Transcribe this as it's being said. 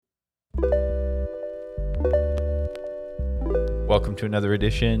Welcome to another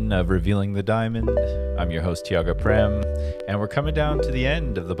edition of Revealing the Diamond. I'm your host, Tiaga Prem, and we're coming down to the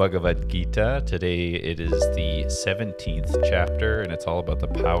end of the Bhagavad Gita. Today it is the 17th chapter, and it's all about the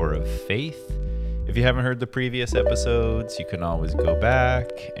power of faith. If you haven't heard the previous episodes, you can always go back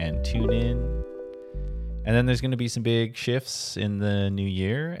and tune in. And then there's going to be some big shifts in the new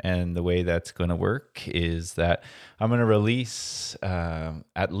year, and the way that's going to work is that I'm going to release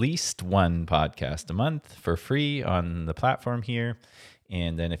at least one podcast a month for free on the platform here.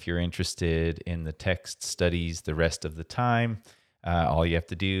 And then if you're interested in the text studies the rest of the time, all you have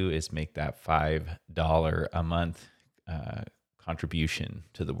to do is make that $5 a month contribution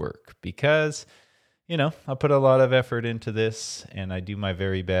to the work, because I put a lot of effort into this, and I do my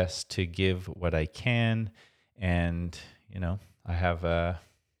very best to give what I can. And, I have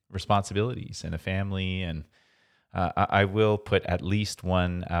responsibilities and a family, and I will put at least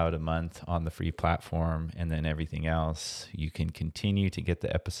one out a month on the free platform. And then everything else, you can continue to get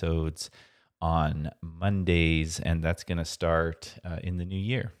the episodes on Mondays, and that's going to start in the new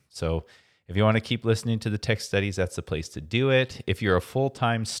year. So if you want to keep listening to the text studies, that's the place to do it. If you're a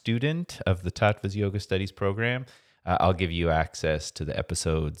full-time student of the Tattva's Yoga Studies program, I'll give you access to the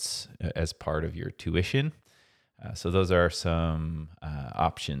episodes as part of your tuition. So those are some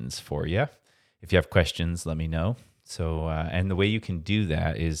options for you. If you have questions, let me know. So, and the way you can do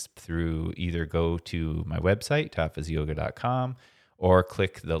that is through either go to my website, tattvasyoga.com, or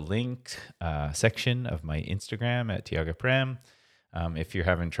click the link section of my Instagram at Tiaga Prem. If you're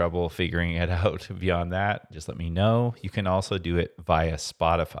having trouble figuring it out beyond that, just let me know. You can also do it via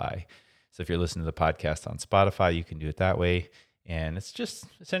Spotify. So if you're listening to the podcast on Spotify, you can do it that way. And it's just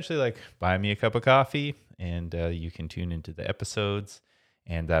essentially like buy me a cup of coffee, and you can tune into the episodes.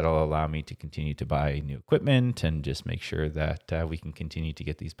 And that'll allow me to continue to buy new equipment and just make sure that we can continue to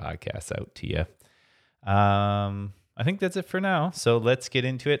get these podcasts out to you. I think that's it for now. So let's get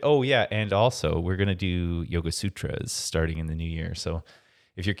into it. Oh, yeah. And also, we're going to do Yoga Sutras starting in the new year. So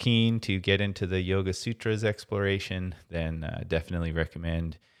if you're keen to get into the Yoga Sutras exploration, then definitely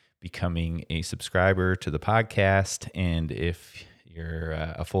recommend becoming a subscriber to the podcast. And if you're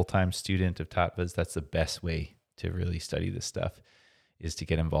a full-time student of Tattvas, that's the best way to really study this stuff, is to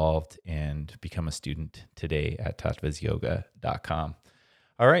get involved and become a student today at tattvasyoga.com.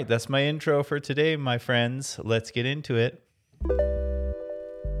 All right, that's my intro for today, my friends. Let's get into it.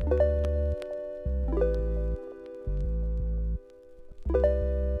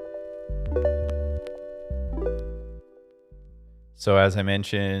 So as I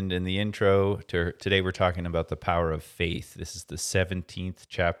mentioned in the intro, today we're talking about the power of faith. This is the 17th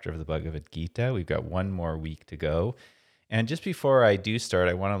chapter of the Bhagavad Gita. We've got one more week to go. And just before I do start,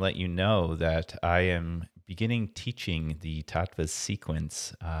 I want to let you know that I am beginning teaching the Tattvas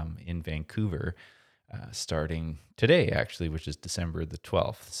sequence in Vancouver, starting today, actually, which is December the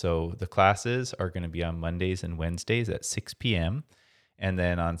 12th. So the classes are going to be on Mondays and Wednesdays at 6 p.m. and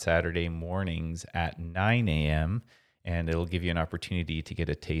then on Saturday mornings at 9 a.m. And it'll give you an opportunity to get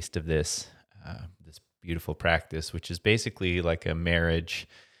a taste of this beautiful practice, which is basically like a marriage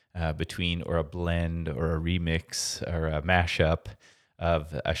between, or a blend, or a remix, or a mashup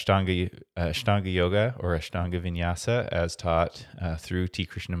of Ashtanga Yoga or Ashtanga Vinyasa as taught through T.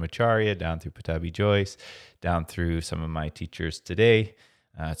 Krishnamacharya, down through Pattabhi Jois, down through some of my teachers today.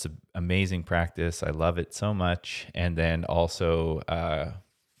 It's an amazing practice. I love it so much. And then also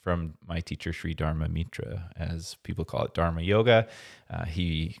from my teacher, Sri Dharma Mitra, as people call it, Dharma Yoga.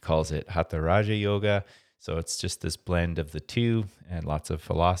 He calls it Hatha Raja Yoga. So it's just this blend of the two, and lots of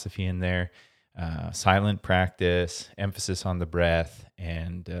philosophy in there. Silent practice, emphasis on the breath,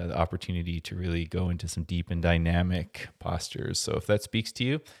 and the opportunity to really go into some deep and dynamic postures. So if that speaks to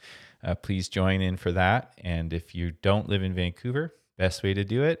you, please join in for that. And if you don't live in Vancouver, best way to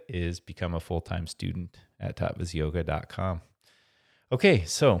do it is become a full-time student at tattvasyoga.com. Okay,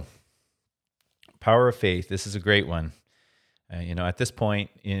 so power of faith. This is a great one. At this point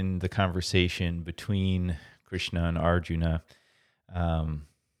in the conversation between Krishna and Arjuna,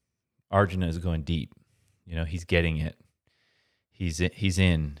 Arjuna is going deep. He's getting it. He's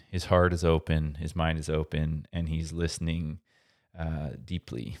in. His heart is open. His mind is open, and he's listening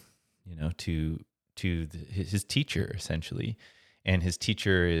deeply. To his teacher, essentially. And his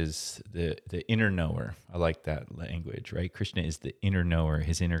teacher is the inner knower. I like that language, right? Krishna is the inner knower,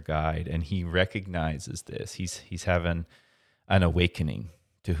 his inner guide, and he recognizes this. He's having an awakening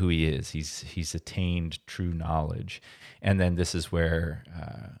to who he is. He's attained true knowledge. And then this is where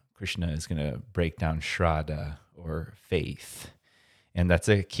Krishna is going to break down Shraddha, or faith. And that's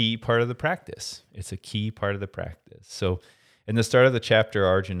a key part of the practice. It's a key part of the practice. So In the start of the chapter,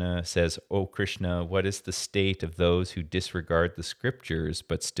 Arjuna says, "O Krishna, what is the state of those who disregard the scriptures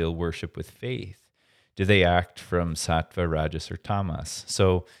but still worship with faith? Do they act from sattva, rajas, or tamas?"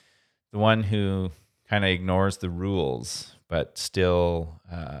 So the one who kind of ignores the rules but still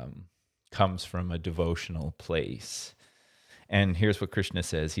comes from a devotional place. And here's what Krishna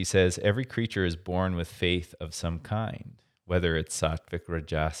says. He says, every creature is born with faith of some kind, whether it's sattvic,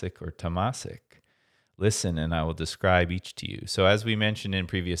 rajasic, or tamasic. Listen, and I will describe each to you. So as we mentioned in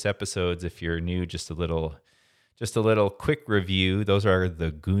previous episodes, if you're new, just a little quick review. Those are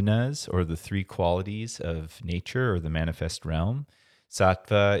the gunas, or the three qualities of nature or the manifest realm.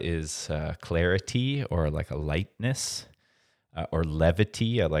 Sattva is clarity, or like a lightness, or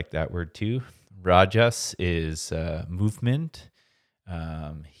levity. I like that word too. Rajas is movement,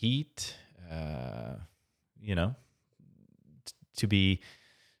 heat, to be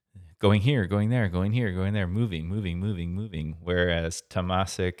going here, going there, going here, going there, moving. Whereas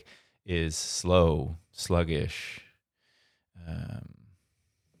tamasic is slow, sluggish.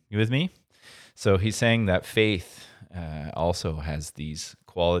 You with me? So he's saying that faith also has these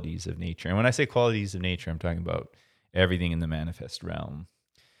qualities of nature. And when I say qualities of nature, I'm talking about everything in the manifest realm.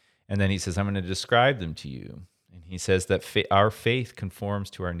 And then he says, I'm going to describe them to you. And he says that our faith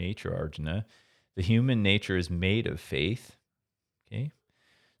conforms to our nature, Arjuna. The human nature is made of faith. Okay?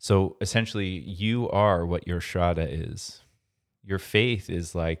 So essentially, you are what your Shraddha is. Your faith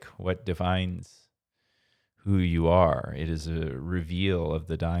is like what defines who you are. It is a reveal of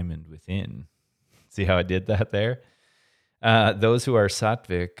the diamond within. See how I did that there? Those who are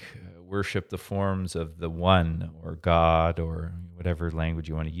sattvic worship the forms of the one, or God, or whatever language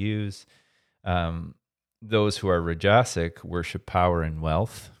you want to use. Those who are rajasic worship power and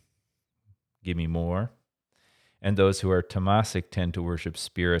wealth. Give me more. And those who are tamasic tend to worship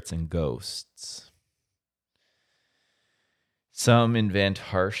spirits and ghosts. Some invent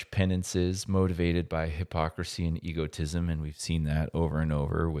harsh penances motivated by hypocrisy and egotism, and we've seen that over and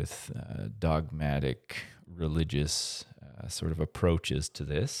over with dogmatic religious sort of approaches to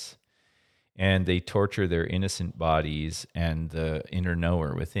this. And they torture their innocent bodies and the inner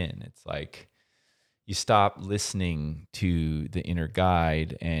knower within. It's like you stop listening to the inner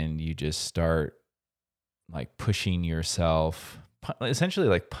guide and you just start like pushing yourself, essentially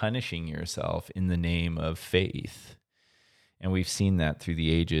like punishing yourself in the name of faith. And we've seen that through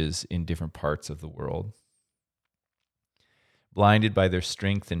the ages in different parts of the world. Blinded by their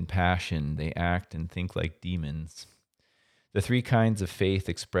strength and passion, they act and think like demons. The three kinds of faith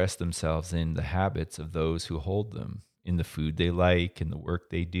express themselves in the habits of those who hold them, in the food they like, in the work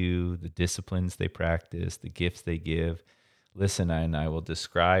they do, the disciplines they practice, the gifts they give. Listen, and I will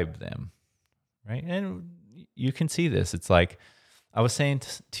describe them. Right? And you can see this. It's like I was saying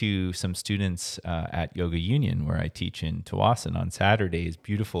to some students at Yoga Union, where I teach in Tawasan on Saturdays,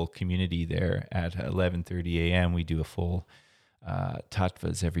 beautiful community there at 11:30 a.m. We do a full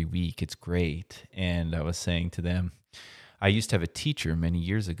tattvas every week. It's great. And I was saying to them, I used to have a teacher many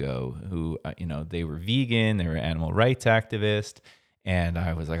years ago who, they were vegan, they were animal rights activists. And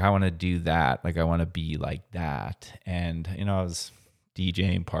I was like, I want to do that. Like, I want to be like that. And, I was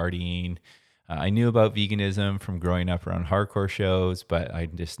DJing, partying. I knew about veganism from growing up around hardcore shows, but I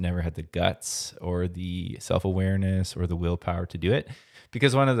just never had the guts or the self-awareness or the willpower to do it.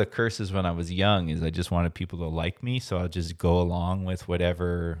 Because one of the curses when I was young is I just wanted people to like me. So I'll just go along with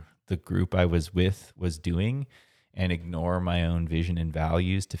whatever the group I was with was doing and ignore my own vision and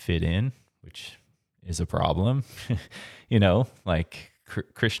values to fit in, which is a problem. Like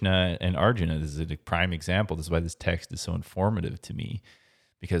Krishna and Arjuna, this is a prime example. This is why this text is so informative to me.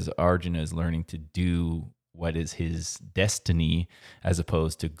 Because Arjuna is learning to do what is his destiny as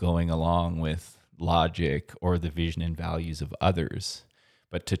opposed to going along with logic or the vision and values of others,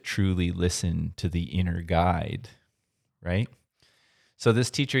 but to truly listen to the inner guide, right? So this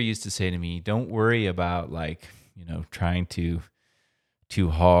teacher used to say to me, don't worry about trying to too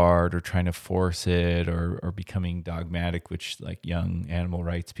hard or trying to force it or becoming dogmatic, which like young animal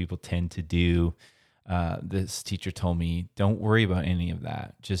rights people tend to do. This teacher told me, don't worry about any of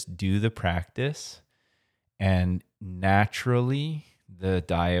that. Just do the practice and naturally the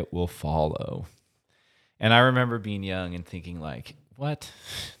diet will follow. And I remember being young and thinking like, what?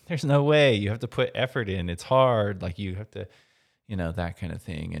 There's no way. You have to put effort in. It's hard. Like you have to, that kind of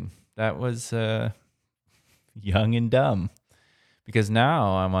thing. And that was young and dumb, because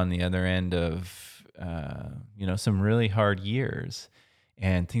now I'm on the other end of, some really hard years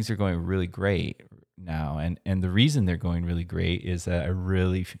and things are going really great now. And the reason they're going really great is that I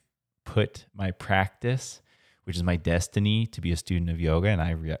really put my practice, which is my destiny to be a student of yoga, and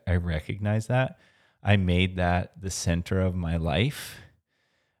I recognize that. I made that the center of my life,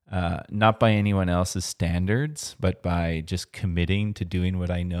 not by anyone else's standards, but by just committing to doing what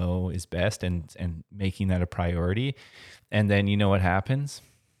I know is best and making that a priority. And then you know what happens?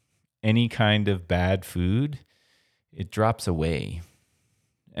 Any kind of bad food, it drops away.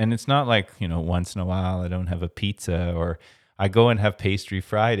 And it's not like, once in a while I don't have a pizza, or I go and have pastry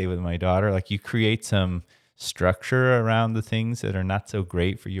Friday with my daughter. Like, you create some structure around the things that are not so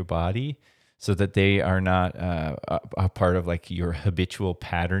great for your body so that they are not a part of like your habitual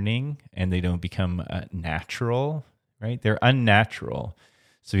patterning, and they don't become natural, right? They're unnatural.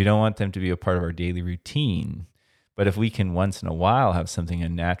 So we don't want them to be a part of our daily routine. But if we can once in a while have something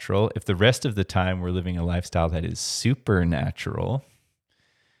unnatural, if the rest of the time we're living a lifestyle that is supernatural,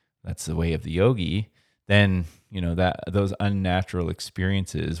 that's the way of the yogi, then that those unnatural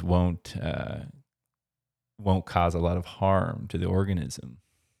experiences won't cause a lot of harm to the organism.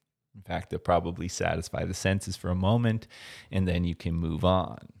 In fact, they'll probably satisfy the senses for a moment, and then you can move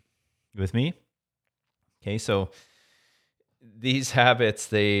on. You with me? Okay, so these habits,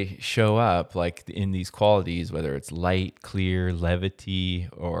 they show up like in these qualities, whether it's light, clear, levity,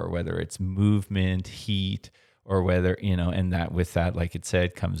 or whether it's movement, heat, or whether, and that with that, like it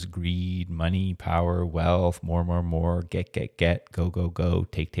said, comes greed, money, power, wealth, more, get, go,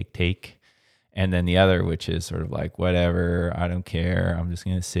 take. And then the other, which is sort of like, whatever, I don't care, I'm just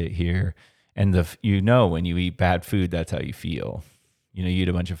going to sit here. And when you eat bad food, that's how you feel. You eat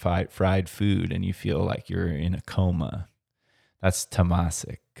a bunch of fried food and you feel like you're in a coma. That's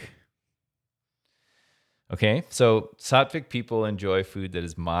tamasic. Okay, so sattvic people enjoy food that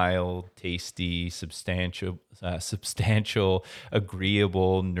is mild, tasty, substantial,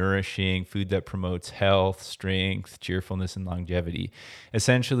 agreeable, nourishing, food that promotes health, strength, cheerfulness, and longevity.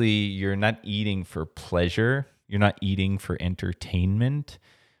 Essentially, you're not eating for pleasure. You're not eating for entertainment.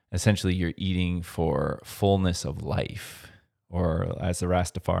 Essentially, you're eating for fullness of life, or as the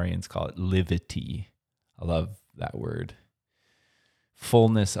Rastafarians call it, livity. I love that word.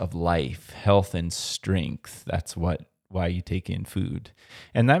 Fullness of life, health, and strength. That's why you take in food.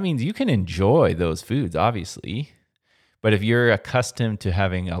 And that means you can enjoy those foods, obviously. But if you're accustomed to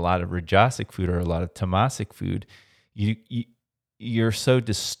having a lot of rajasic food or a lot of tamasic food, you're so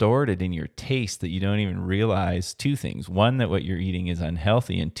distorted in your taste that you don't even realize two things. One, that what you're eating is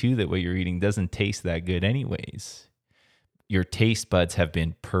unhealthy, and two, that what you're eating doesn't taste that good anyways. Your taste buds have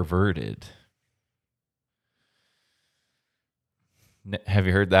been perverted. Have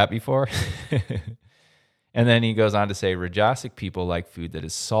you heard that before? And then he goes on to say, rajasic people like food that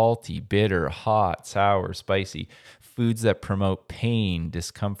is salty, bitter, hot, sour, spicy, foods that promote pain,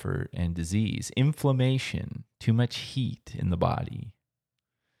 discomfort, and disease, inflammation, too much heat in the body.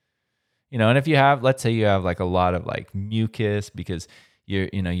 And if you have, let's say you have like a lot of like mucus because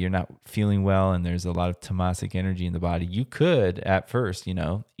you're not feeling well and there's a lot of tamasic energy in the body, you could at first,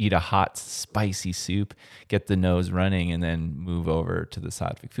 eat a hot, spicy soup, get the nose running, and then move over to the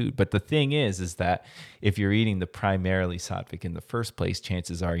sattvic food. But the thing is that if you're eating the primarily sattvic in the first place,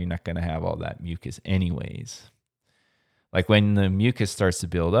 chances are you're not going to have all that mucus anyways. Like when the mucus starts to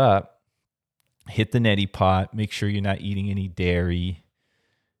build up, hit the neti pot, make sure you're not eating any dairy.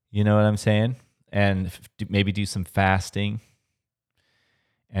 You know what I'm saying? And maybe do some fasting.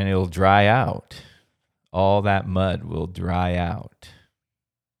 And it'll dry out. All that mud will dry out.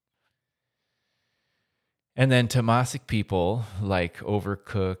 And then tamasic people like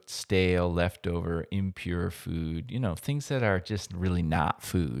overcooked, stale, leftover, impure food, things that are just really not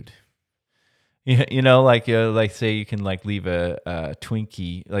food. Like say you can like leave a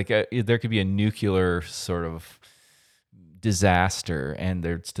Twinkie, there could be a nuclear sort of disaster and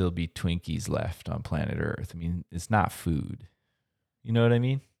there'd still be Twinkies left on planet Earth. I mean, it's not food. You know what I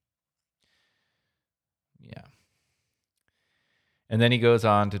mean? Yeah. And then he goes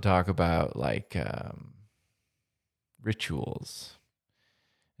on to talk about like rituals,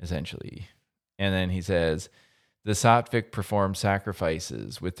 essentially. And then he says, the sattvic perform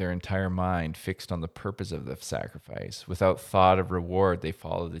sacrifices with their entire mind fixed on the purpose of the sacrifice. Without thought of reward, they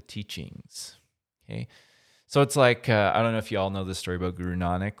follow the teachings. Okay. So it's like, I don't know if you all know the story about Guru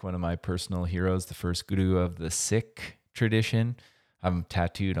Nanak, one of my personal heroes, the first guru of the Sikh tradition. I'm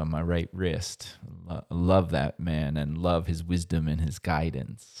tattooed on my right wrist. I love that man and love his wisdom and his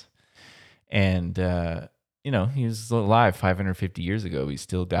guidance. And, he was alive 550 years ago. He's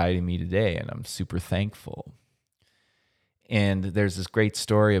still guiding me today, and I'm super thankful. And there's this great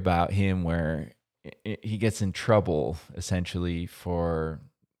story about him where he gets in trouble, essentially, for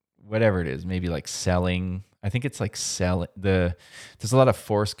whatever it is, maybe like selling. I think it's like there's a lot of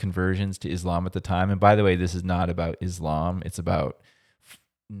forced conversions to Islam at the time. And by the way, this is not about Islam. It's about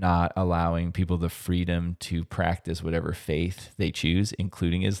not allowing people the freedom to practice whatever faith they choose,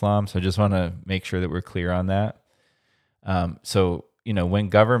 including Islam. So I just want to make sure that we're clear on that. So, when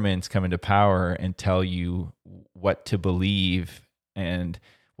governments come into power and tell you what to believe and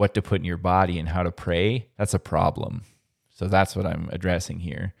what to put in your body and how to pray, that's a problem. So that's what I'm addressing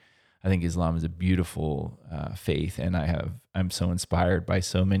here. I think Islam is a beautiful faith, and I'm so inspired by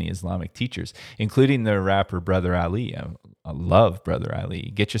so many Islamic teachers, including the rapper Brother Ali. I love Brother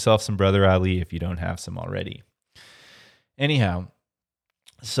Ali. Get yourself some Brother Ali if you don't have some already. Anyhow,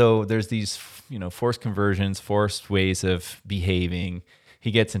 so there's these, forced conversions, forced ways of behaving. He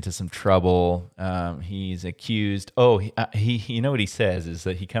gets into some trouble. He's accused. He you know what he says is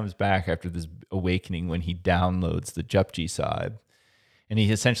that he comes back after this awakening when he downloads the Japji Sahib. And he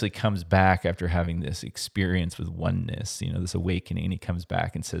essentially comes back after having this experience with oneness, this awakening. And he comes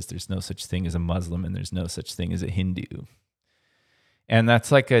back and says, there's no such thing as a Muslim and there's no such thing as a Hindu. And that's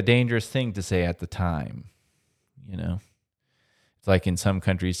like a dangerous thing to say at the time, It's like in some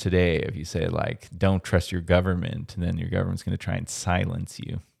countries today, if you say like, don't trust your government, and then your government's going to try and silence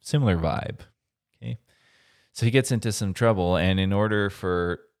you. Similar vibe, okay? So he gets into some trouble, and in order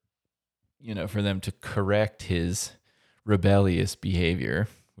for them to correct his rebellious behavior,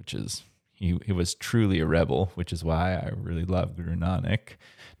 which is he was truly a rebel, which is why I really love Guru Nanak.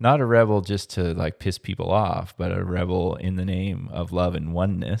 Not a rebel just to like piss people off, but a rebel in the name of love and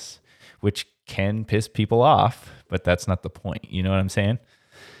oneness, which can piss people off, but that's not the point. You know what I'm saying?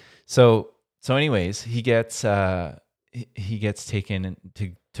 So anyways, he gets taken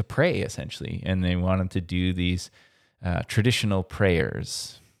to pray essentially, and they want him to do these traditional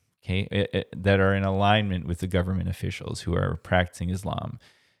prayers. Okay, that are in alignment with the government officials who are practicing Islam.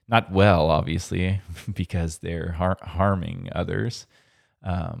 Not well, obviously, because they're harming others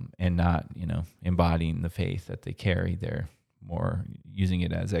and not, embodying the faith that they carry. They're more using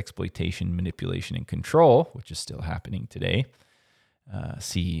it as exploitation, manipulation, and control, which is still happening today.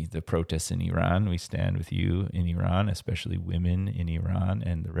 See the protests in Iran. We stand with you in Iran, especially women in Iran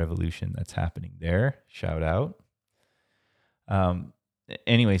and the revolution that's happening there. Shout out.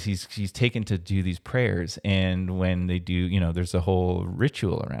 Anyways, he's taken to do these prayers, and when they do, there's a whole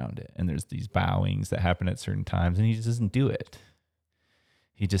ritual around it, and there's these bowings that happen at certain times, and he just doesn't do it.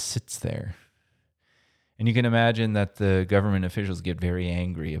 He just sits there. And you can imagine that the government officials get very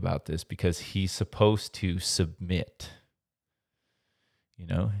angry about this because he's supposed to submit,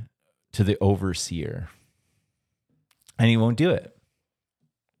 to the overseer, and he won't do it.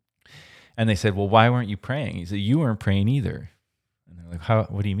 And they said, well, why weren't you praying? He said, you weren't praying either. And they're like,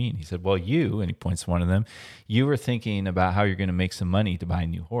 what do you mean? He said, well, and he points to one of them, you were thinking about how you're going to make some money to buy a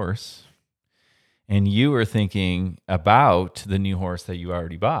new horse. And you were thinking about the new horse that you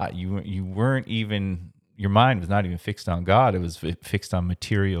already bought. You weren't even, your mind was not even fixed on God. It was fixed on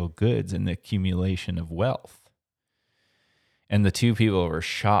material goods and the accumulation of wealth. And the two people were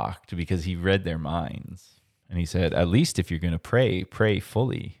shocked because he read their minds. And he said, at least if you're going to pray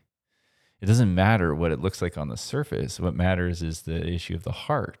fully. It doesn't matter what it looks like on the surface. What matters is the issue of the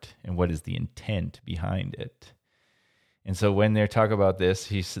heart and what is the intent behind it. And so when they talk about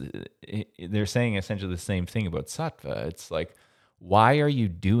this, they're saying essentially the same thing about sattva. It's like, why are you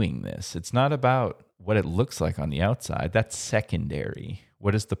doing this? It's not about what it looks like on the outside. That's secondary.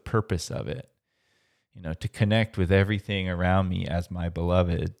 What is the purpose of it? To connect with everything around me as my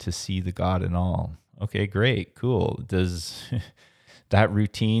beloved, to see the God in all. Okay, great, cool. Does that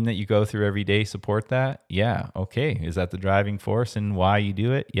routine that you go through every day support that? Yeah. Okay. Is that the driving force and why you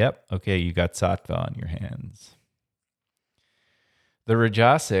do it? Yep. Okay. You got sattva on your hands. The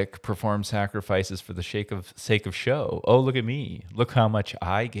Rajasic perform sacrifices for the sake of show. Oh, look at me. Look how much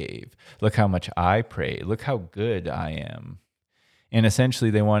I gave. Look how much I pray. Look how good I am. And essentially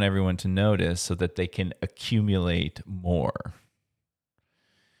they want everyone to notice so that they can accumulate more,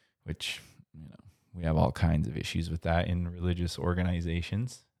 which, we have all kinds of issues with that in religious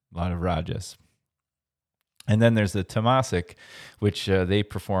organizations, a lot of rajas. And then there's the tamasic, which they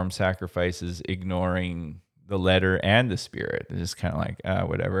perform sacrifices ignoring the letter and the spirit. They're just kind of like,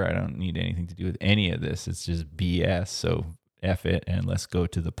 whatever, I don't need anything to do with any of this. It's just BS, so F it and let's go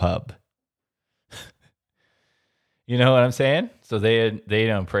to the pub. You know what I'm saying? So they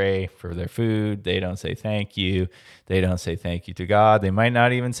don't pray for their food. They don't say thank you. They don't say thank you to God. They might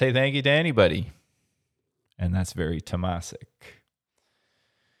not even say thank you to anybody. And that's very tamasic.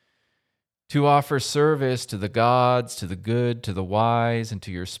 To offer service to the gods, to the good, to the wise, and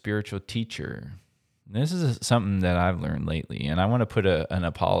to your spiritual teacher. And this is something that I've learned lately, and I want to put an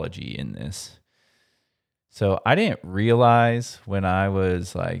apology in this. So I didn't realize when I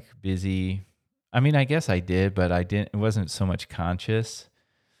was busy. I mean, I guess I did, but I didn't. It wasn't so much conscious.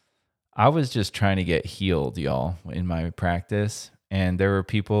 I was just trying to get healed, y'all, in my practice. And there were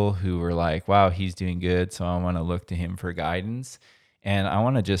people who were like, wow, he's doing good, so I want to look to him for guidance. And I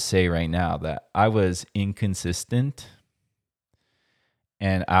want to just say right now that I was inconsistent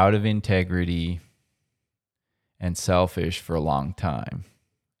and out of integrity and selfish for a long time.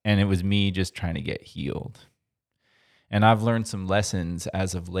 And it was me just trying to get healed. And I've learned some lessons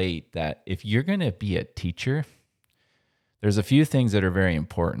as of late that if you're going to be a teacher, there's a few things that are very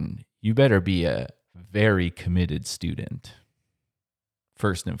important. You better be a very committed student,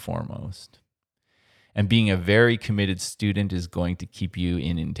 first and foremost. And being a very committed student is going to keep you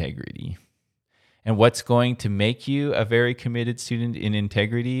in integrity. And what's going to make you a very committed student in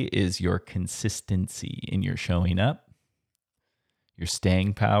integrity is your consistency in your showing up, your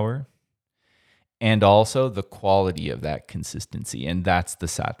staying power, and also the quality of that consistency. And that's the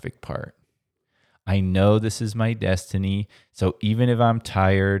sattvic part. I know this is my destiny. So even if I'm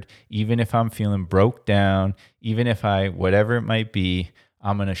tired, even if I'm feeling broke down, even if whatever it might be,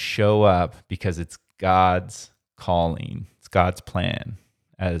 I'm going to show up because it's God's calling. It's God's plan,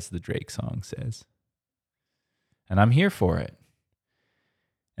 as the Drake song says. And I'm here for it.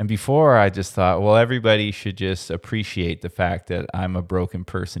 And before I just thought, well, everybody should just appreciate the fact that I'm a broken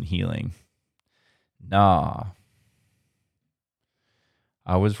person healing. Nah,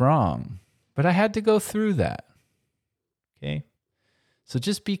 I was wrong, but I had to go through that. Okay. So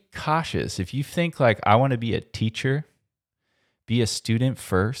just be cautious. If you think like, I want to be a teacher, be a student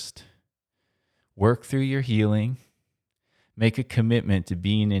first, work through your healing, make a commitment to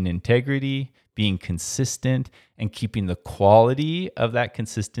being in integrity, being consistent, and keeping the quality of that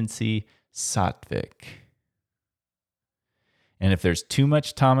consistency sattvic. And if there's too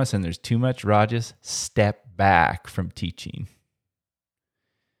much tamas and there's too much rajas, step back from teaching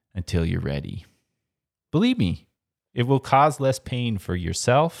until you're ready. Believe me, it will cause less pain for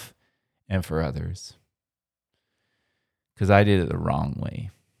yourself and for others. Because I did it the wrong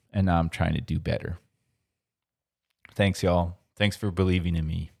way, and now I'm trying to do better. Thanks, y'all. Thanks for believing in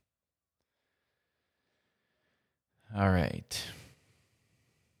me. All right.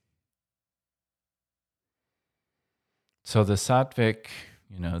 So the sattvic,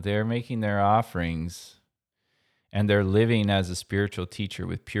 they're making their offerings and they're living as a spiritual teacher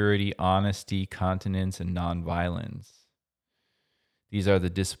with purity, honesty, continence, and nonviolence. These are the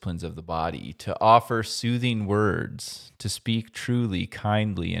disciplines of the body: to offer soothing words, to speak truly,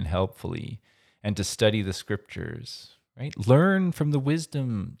 kindly, and helpfully, and to study the scriptures, right? Learn from the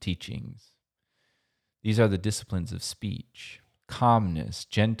wisdom teachings. These are the disciplines of speech: calmness,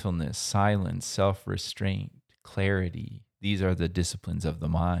 gentleness, silence, self-restraint, clarity. These are the disciplines of the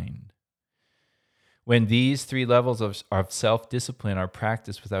mind. When these three levels of self-discipline are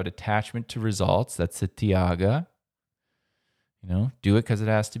practiced without attachment to results, that's the Tiaga. Do it because it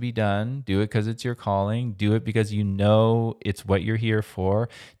has to be done. Do it because it's your calling. Do it because you know it's what you're here for.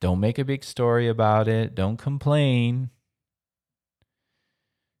 Don't make a big story about it. Don't complain.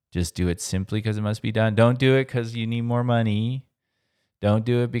 Just do it simply because it must be done. Don't do it because you need more money. Don't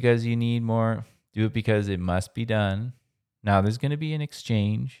do it because you need more. Do it because it must be done. Now, there's going to be an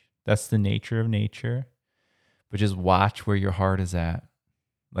exchange. That's the nature of nature. But just watch where your heart is at.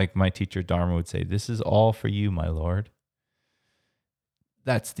 Like my teacher Dharma would say, this is all for you, my Lord.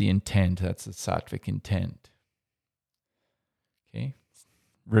 That's the intent. That's the sattvic intent. Okay?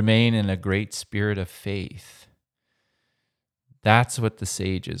 Remain in a great spirit of faith. That's what the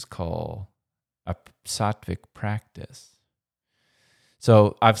sages call a sattvic practice.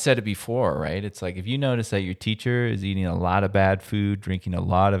 So I've said it before, right? It's like if you notice that your teacher is eating a lot of bad food, drinking a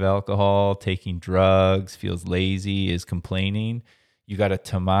lot of alcohol, taking drugs, feels lazy, is complaining, you got a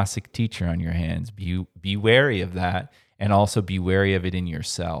tamasic teacher on your hands. Be wary of that, and also be wary of it in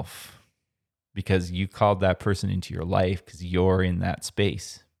yourself, because you called that person into your life because you're in that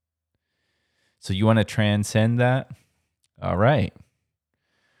space. So you want to transcend that? All right.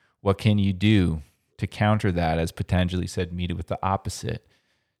 What can you do to counter that? As Patanjali said, meet it with the opposite.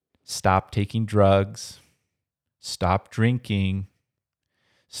 Stop taking drugs. Stop drinking.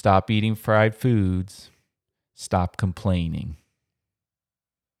 Stop eating fried foods. Stop complaining.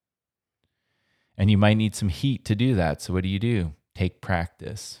 And you might need some heat to do that. So what do? Take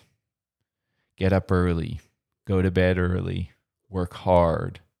practice. Get up early. Go to bed early. Work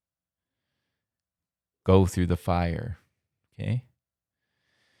hard. Go through the fire. Okay?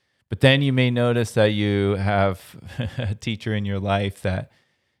 But then you may notice that you have a teacher in your life that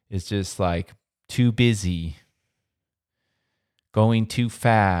is just like too busy, going too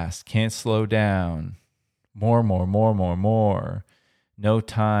fast, can't slow down, more. No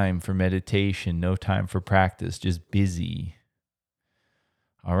time for meditation, no time for practice, just busy.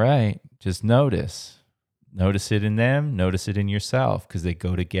 All right, just notice. Notice it in them, notice it in yourself, because they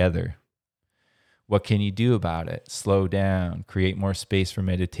go together. What can you do about it? Slow down, create more space for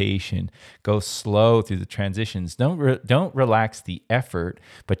meditation, go slow through the transitions. Don't relax the effort,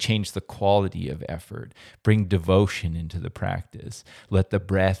 but change the quality of effort. Bring devotion into the practice. Let the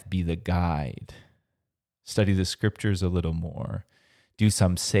breath be the guide. Study the scriptures a little more. Do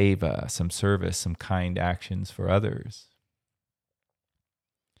some seva, some service, some kind actions for others.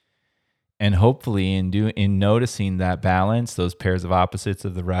 And hopefully in noticing that balance, those pairs of opposites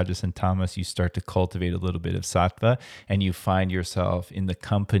of the Rajas and Tamas, you start to cultivate a little bit of sattva, and you find yourself in the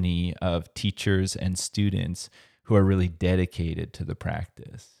company of teachers and students who are really dedicated to the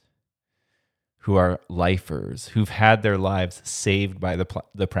practice, who are lifers, who've had their lives saved by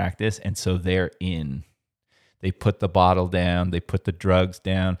the practice, and so they're in. They put the bottle down, they put the drugs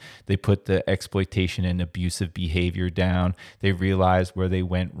down, they put the exploitation and abusive behavior down. They realize where they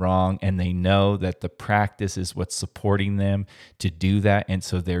went wrong, and they know that the practice is what's supporting them to do that. And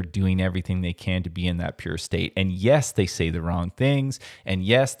so they're doing everything they can to be in that pure state. And yes, they say the wrong things. And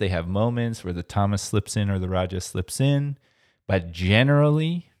yes, they have moments where the tamas slips in or the rajas slips in. But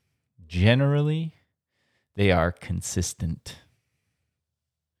generally, they are consistent.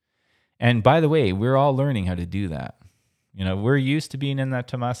 And by the way, we're all learning how to do that. We're used to being in that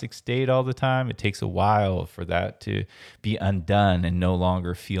tamasic state all the time. It takes a while for that to be undone and no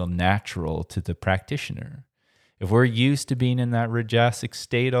longer feel natural to the practitioner. If we're used to being in that rajasic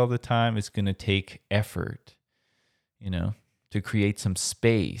state all the time, it's going to take effort, to create some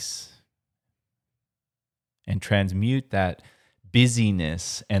space and transmute that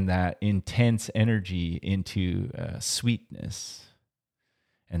busyness and that intense energy into sweetness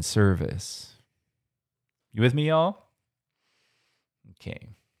and service. You with me, y'all? Okay.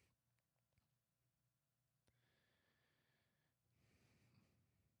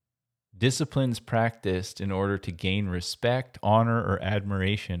 Disciplines practiced in order to gain respect, honor, or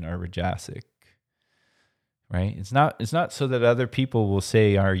admiration are rajasic. Right? It's not so that other people will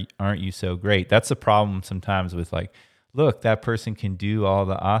say, aren't you so great? That's the problem sometimes with look, that person can do all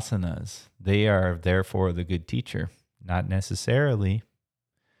the asanas. They are therefore the good teacher. Not necessarily.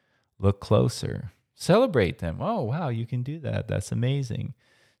 Look closer. Celebrate them. Oh, wow, you can do that. That's amazing.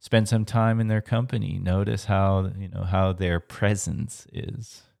 Spend some time in their company. Notice how their presence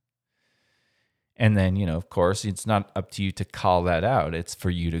is. And then, of course, it's not up to you to call that out. It's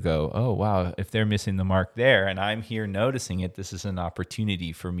for you to go, oh, wow, if they're missing the mark there and I'm here noticing it, this is an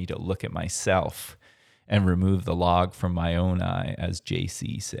opportunity for me to look at myself and remove the log from my own eye, as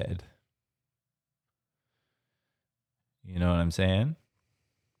JC said. You know what I'm saying?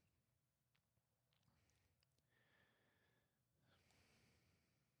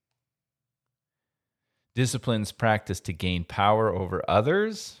 Disciplines practiced to gain power over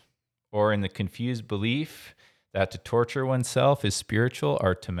others, or in the confused belief that to torture oneself is spiritual,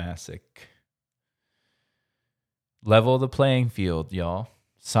 are tamasic. Level the playing field, y'all.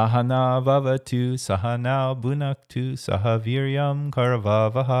 Sahana vavatu, sahana bhunaktu, sahaviryam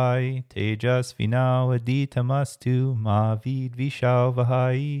karavavahai, tejas vinavaditamastu, mavid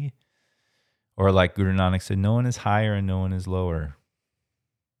vishavahai. Or like Guru Nanak said, no one is higher and no one is lower.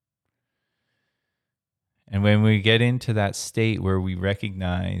 And when we get into that state where we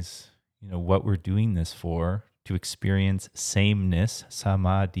recognize, what we're doing this for, to experience sameness,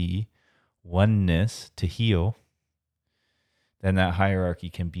 samadhi, oneness, to heal, then that hierarchy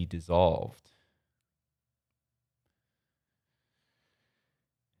can be dissolved.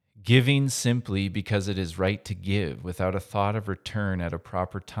 Giving simply because it is right to give, without a thought of return at a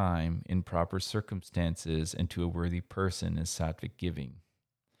proper time, in proper circumstances, and to a worthy person, is sattvic giving.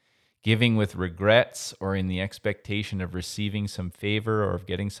 Giving with regrets or in the expectation of receiving some favor or of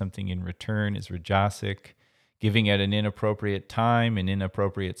getting something in return is rajasic. Giving at an inappropriate time, in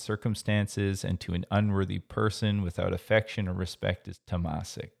inappropriate circumstances, and to an unworthy person without affection or respect is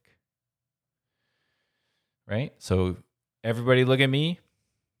tamasic. Right? So everybody look at me.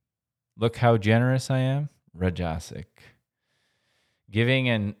 Look how generous I am. Rajasic. Giving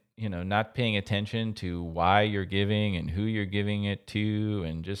and not paying attention to why you're giving and who you're giving it to,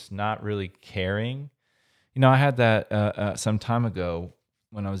 and just not really caring. I had that some time ago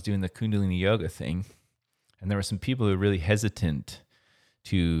when I was doing the Kundalini yoga thing, and there were some people who were really hesitant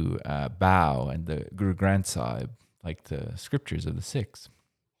to bow and the Guru Granth Sahib, like the scriptures of the Sikhs.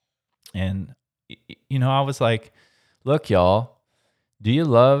 And, I was like, look, y'all, do you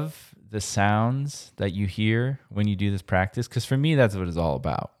love the sounds that you hear when you do this practice? Because for me, that's what it's all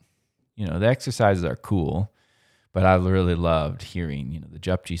about. The exercises are cool, But I really loved hearing, the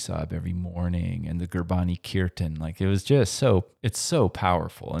Japji Sahib every morning and the Gurbani Kirtan. Like, it was just it's so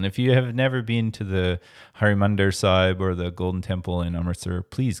powerful. And if you have never been to the Harimandir Sahib or the Golden Temple in Amritsar,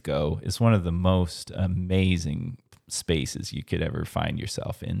 please go. It's one of the most amazing spaces you could ever find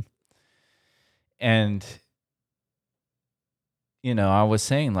yourself in. And, I was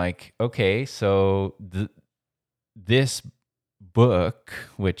saying, like, okay, so this book,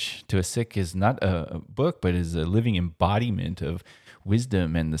 which to a Sikh is not a book, but is a living embodiment of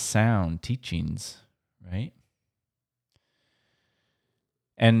wisdom and the sound teachings, right?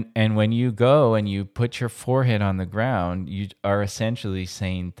 And when you go and you put your forehead on the ground, you are essentially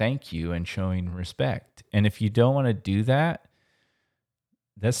saying thank you and showing respect. And if you don't want to do that,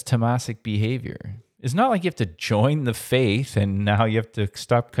 that's tamasic behavior. It's not like you have to join the faith and now you have to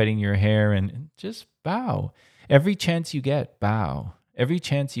stop cutting your hair and just bow. Every chance you get, bow. Every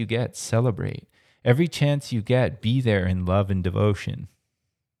chance you get, celebrate. Every chance you get, be there in love and devotion.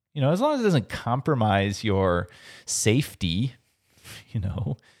 As long as it doesn't compromise your safety,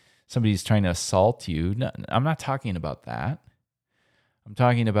 somebody's trying to assault you. No, I'm not talking about that. I'm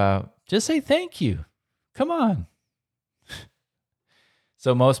talking about just say thank you. Come on.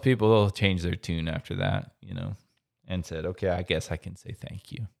 So most people will change their tune after that, and said, okay, I guess I can say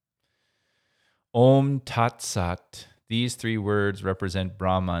thank you. Om Tat Sat. These three words represent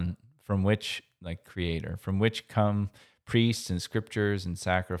Brahman, from which, like creator, from which come priests and scriptures and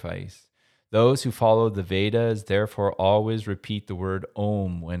sacrifice. Those who follow the Vedas therefore always repeat the word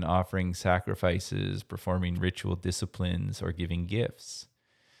Om when offering sacrifices, performing ritual disciplines, or giving gifts.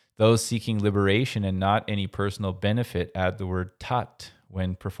 Those seeking liberation and not any personal benefit add the word Tat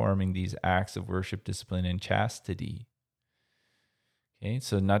when performing these acts of worship, discipline, and chastity. Okay,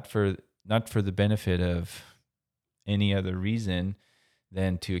 so not for the benefit of any other reason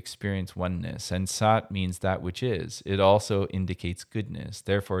than to experience oneness. And Sat means that which is. It also indicates goodness.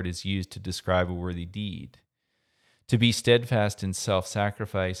 Therefore, it is used to describe a worthy deed. To be steadfast in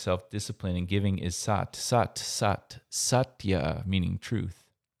self-sacrifice, self-discipline, and giving is Sat. Sat, Sat, Satya, meaning truth.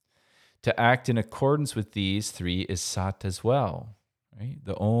 To act in accordance with these three is Sat as well. Right?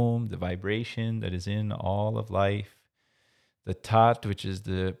 The Om, the vibration that is in all of life. The Tat, which is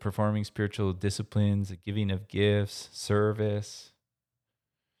the performing spiritual disciplines, the giving of gifts, service,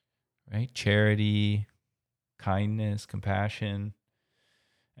 right? Charity, kindness, compassion,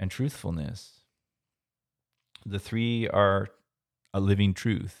 and truthfulness. The three are a living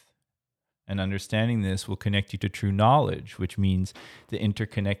truth. And understanding this will connect you to true knowledge, which means the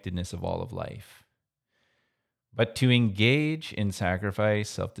interconnectedness of all of life. But to engage in sacrifice,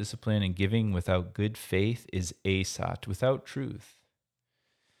 self-discipline, and giving without good faith is asat, without truth.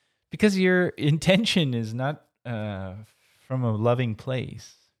 Because your intention is not from a loving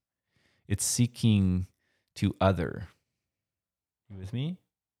place. It's seeking to other. You with me?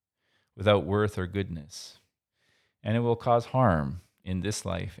 Without worth or goodness. And it will cause harm in this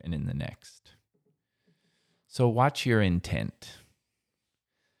life and in the next. So watch your intent.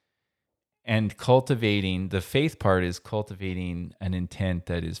 And cultivating, the faith part is cultivating an intent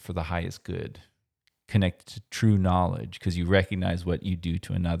that is for the highest good, connected to true knowledge, because you recognize what you do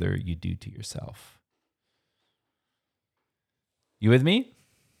to another, you do to yourself. You with me?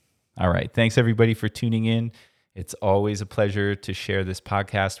 All right. Thanks, everybody, for tuning in. It's always a pleasure to share this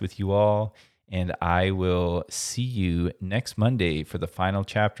podcast with you all. And I will see you next Monday for the final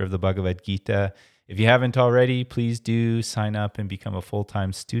chapter of the Bhagavad Gita. If you haven't already, please do sign up and become a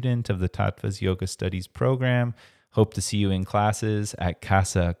full-time student of the Tattvas Yoga Studies program. Hope to see you in classes at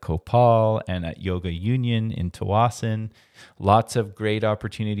Casa Kopal and at Yoga Union in Tawasin. Lots of great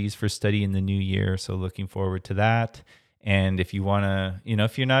opportunities for study in the new year, so looking forward to that. And if you want to,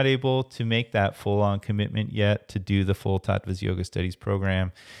 if you're not able to make that full-on commitment yet to do the full Tattvas Yoga Studies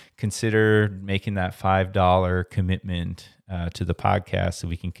program, consider making that $5 commitment to the podcast so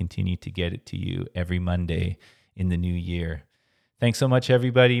we can continue to get it to you every Monday in the new year. Thanks so much,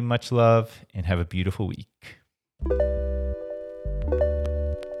 everybody. Much love, and have a beautiful week.